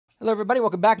Hello everybody,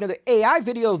 welcome back to another AI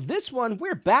video. This one,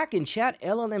 we're back in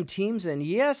ChatLLM Teams, and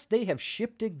yes, they have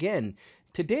shipped again.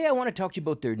 Today I want to talk to you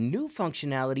about their new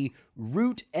functionality,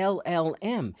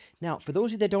 RouteLLM. Now, for those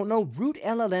of you that don't know,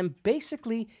 RouteLLM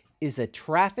basically is a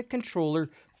traffic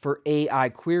controller for AI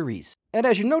queries. And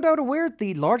as you're no doubt aware,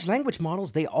 the large language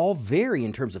models, they all vary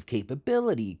in terms of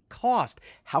capability, cost,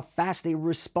 how fast they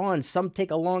respond. Some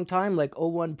take a long time, like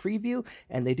O1 Preview,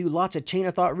 and they do lots of chain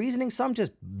of thought reasoning. Some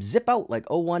just zip out, like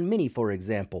O1 Mini, for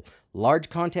example. Large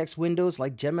context windows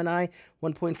like Gemini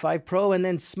 1.5 Pro, and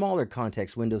then smaller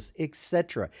context windows,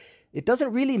 etc. It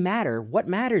doesn't really matter. What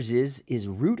matters is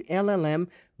RouteLLM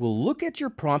will look at your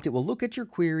prompt, it will look at your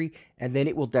query, and then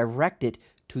it will direct it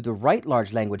to the right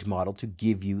large language model to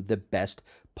give you the best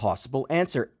possible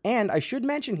answer. And I should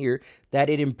mention here that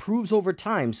it improves over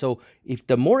time. So if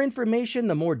the more information,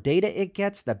 the more data it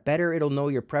gets, the better it'll know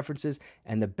your preferences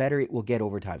and the better it will get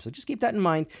over time. So just keep that in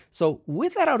mind. So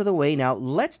with that out of the way now,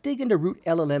 let's dig into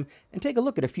RouteLLM and take a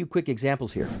look at a few quick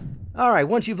examples here. All right,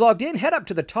 once you've logged in, head up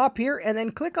to the top here and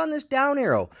then click on this down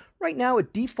arrow. Right now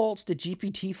it defaults to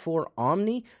GPT-4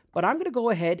 Omni, but I'm going to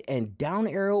go ahead and down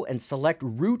arrow and select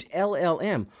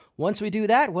RouteLLM. Once we do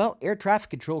that, well, air traffic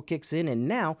control kicks in, and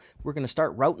now we're going to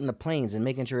start routing the planes and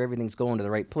making sure everything's going to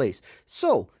the right place.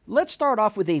 So let's start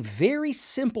off with a very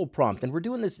simple prompt, and we're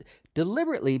doing this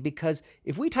deliberately because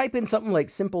if we type in something like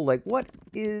simple, like what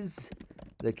is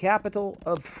the capital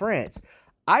of France?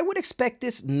 I would expect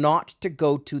this not to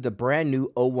go to the brand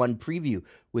new O1 Preview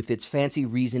with its fancy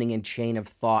reasoning and chain of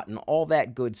thought and all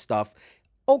that good stuff.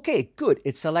 Okay, good.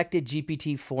 It selected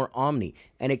GPT-4 Omni,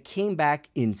 and it came back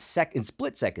in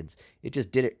split seconds. It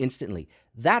just did it instantly.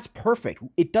 That's perfect.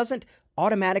 It doesn't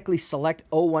automatically select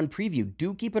O1 Preview.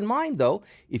 Do keep in mind, though,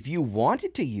 if you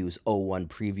wanted to use O1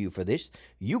 Preview for this,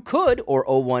 you could, or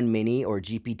O1 Mini or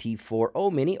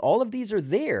GPT-4o Mini. All of these are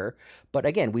there, but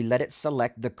again, we let it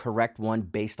select the correct one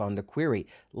based on the query.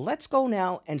 Let's go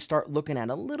now and start looking at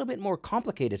a little bit more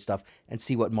complicated stuff and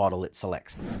see what model it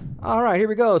selects. All right, here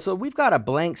we go. So we've got a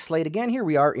blank slate again. Here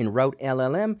we are in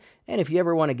RouteLLM, and if you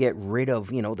ever want to get rid of,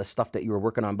 the stuff that you were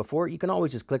working on before, you can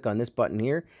always just click on this button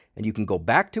here, and you can go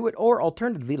back to it, or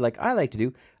alternatively, like I like to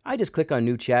do, I just click on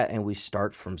New Chat and we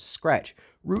start from scratch.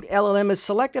 RouteLLM is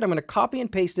selected. I'm going to copy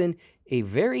and paste in a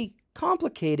very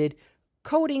complicated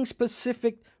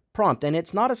coding-specific prompt, and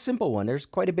it's not a simple one. There's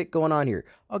quite a bit going on here.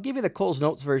 I'll give you the Cole's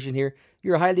Notes version here.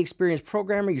 You're a highly experienced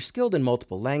programmer. You're skilled in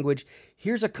multiple language.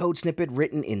 Here's a code snippet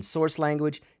written in source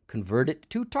language. Convert it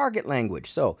to target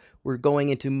language. So we're going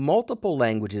into multiple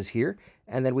languages here,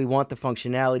 and then we want the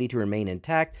functionality to remain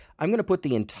intact. I'm going to put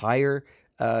the entire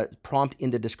prompt in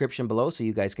the description below so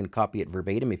you guys can copy it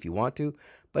verbatim if you want to.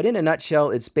 But in a nutshell,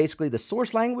 it's basically the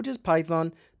source language is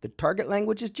Python, the target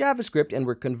language is JavaScript, and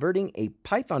we're converting a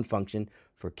Python function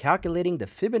for calculating the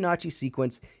Fibonacci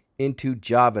sequence into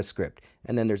JavaScript.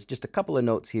 And then there's just a couple of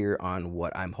notes here on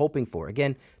what I'm hoping for.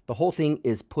 Again, the whole thing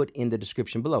is put in the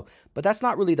description below. But that's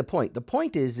not really the point. The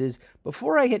point is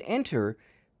before I hit enter,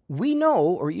 we know,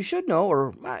 or you should know,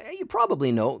 or you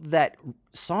probably know, that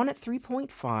Sonnet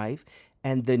 3.5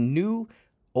 and the new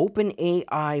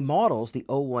OpenAI models, the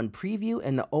O1 Preview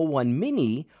and the O1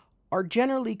 Mini, are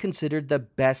generally considered the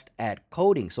best at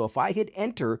coding. So if I hit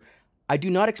enter, I do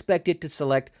not expect it to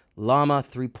select Llama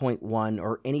 3.1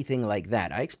 or anything like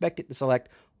that. I expect it to select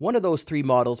one of those three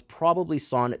models, probably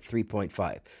Sonnet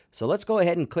 3.5. So let's go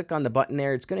ahead and click on the button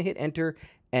there. It's going to hit enter,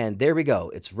 and there we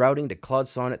go. It's routing to Claude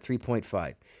Sonnet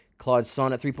 3.5. Claude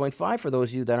Sonnet 3.5, for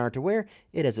those of you that aren't aware,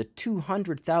 it has a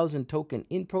 200,000 token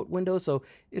input window, so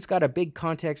it's got a big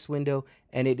context window,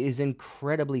 and it is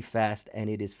incredibly fast, and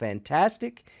it is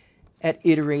fantastic at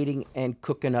iterating and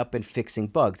cooking up and fixing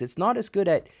bugs. It's not as good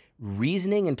at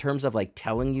reasoning in terms of like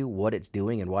telling you what it's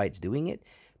doing and why it's doing it,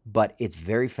 but it's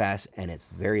very fast and it's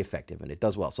very effective and it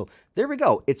does well. So there we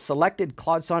go. It selected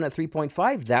Claude Sonnet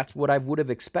 3.5. That's what I would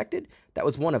have expected. That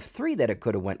was one of three that it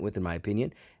could have went with, in my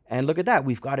opinion. And look at that.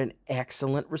 We've got an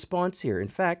excellent response here. In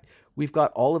fact, we've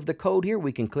got all of the code here.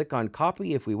 We can click on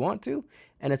copy if we want to,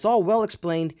 and it's all well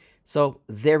explained. So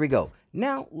there we go.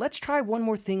 Now let's try one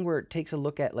more thing where it takes a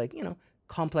look at, like,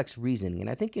 complex reasoning, and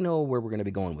I think you know where we're going to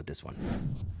be going with this one.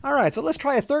 All right, so let's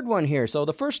try a third one here. So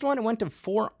the first one, it went to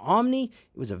 4 Omni.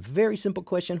 It was a very simple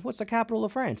question. What's the capital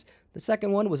of France? The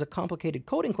second one was a complicated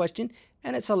coding question,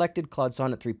 and it selected Claude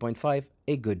Sonnet 3.5,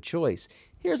 a good choice.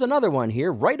 Here's another one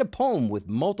here. Write a poem with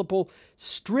multiple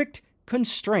strict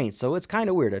constraints. So it's kind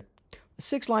of weird.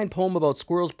 a 6-line poem about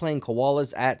squirrels playing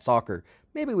koalas at soccer.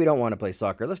 Maybe we don't want to play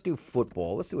soccer. Let's do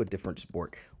football. Let's do a different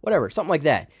sport. Whatever, something like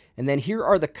that. And then here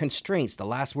are the constraints. The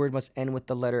last word must end with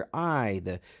the letter I.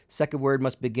 The second word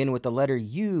must begin with the letter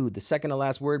U. The second to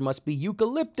last word must be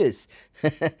eucalyptus.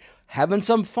 Having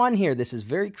some fun here. This is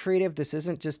very creative. This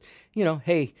isn't just,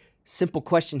 hey, simple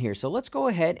question here. So let's go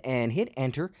ahead and hit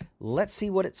enter. Let's see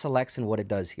what it selects and what it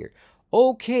does here.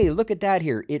 Okay, look at that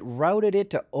here. It routed it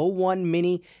to O1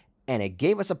 Mini, and it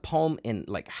gave us a poem in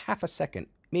like half a second,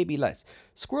 maybe less.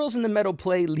 Squirrels in the meadow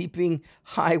play, leaping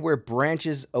high where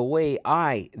branches away.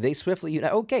 They swiftly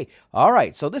unite. Okay, all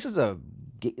right. So this is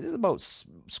about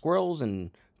squirrels and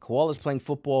koalas playing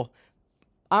football.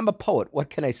 I'm a poet. What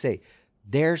can I say?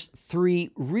 There's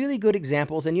 3 really good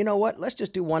examples, and you know what? Let's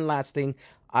just do one last thing.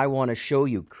 I want to show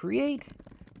you. Create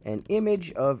an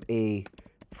image of a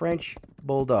French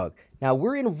bulldog. Now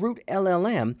we're in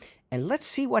RouteLLM, and let's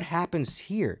see what happens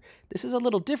here. This is a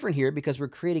little different here because we're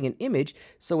creating an image,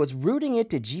 so it's routing it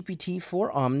to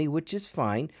GPT-4 Omni, which is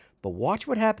fine, but watch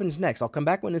what happens next. I'll come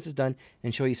back when this is done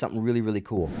and show you something really, really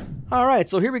cool. All right,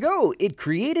 so here we go. It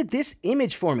created this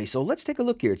image for me, so let's take a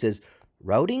look here. It says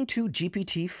routing to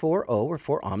GPT-4o or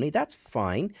 4 Omni. That's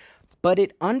fine, but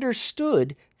it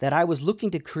understood that I was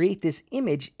looking to create this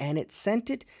image, and it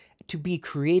sent it to be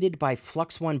created by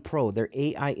Flux One Pro, their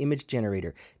AI image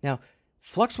generator. Now,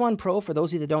 Flux One Pro, for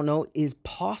those of you that don't know, is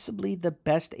possibly the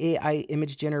best AI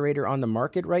image generator on the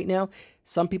market right now.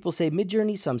 Some people say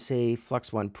Midjourney, some say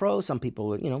Flux One Pro, some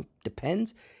people,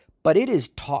 depends. But it is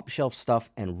top shelf stuff,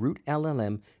 and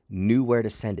RouteLLM knew where to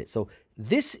send it. So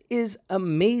this is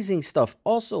amazing stuff.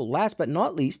 Also, last but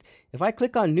not least, if I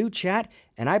click on new chat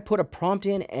and I put a prompt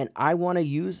in and I want to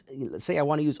use, let's say I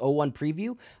want to use O1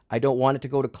 Preview, I don't want it to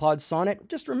go to Claude Sonnet,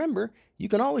 just remember, you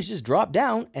can always just drop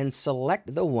down and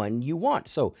select the one you want.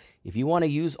 So if you want to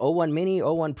use O1 Mini,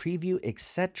 O1 Preview,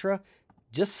 etc.,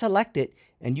 just select it,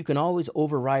 and you can always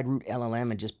override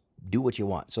RouteLLM and just do what you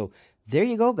want. So there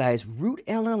you go, guys.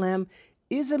 RouteLLM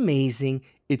is amazing.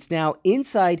 It's now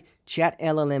inside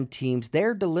ChatLLM Teams.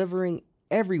 They're delivering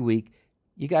every week.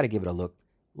 You got to give it a look.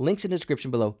 Links in the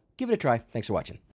description below. Give it a try. Thanks for watching.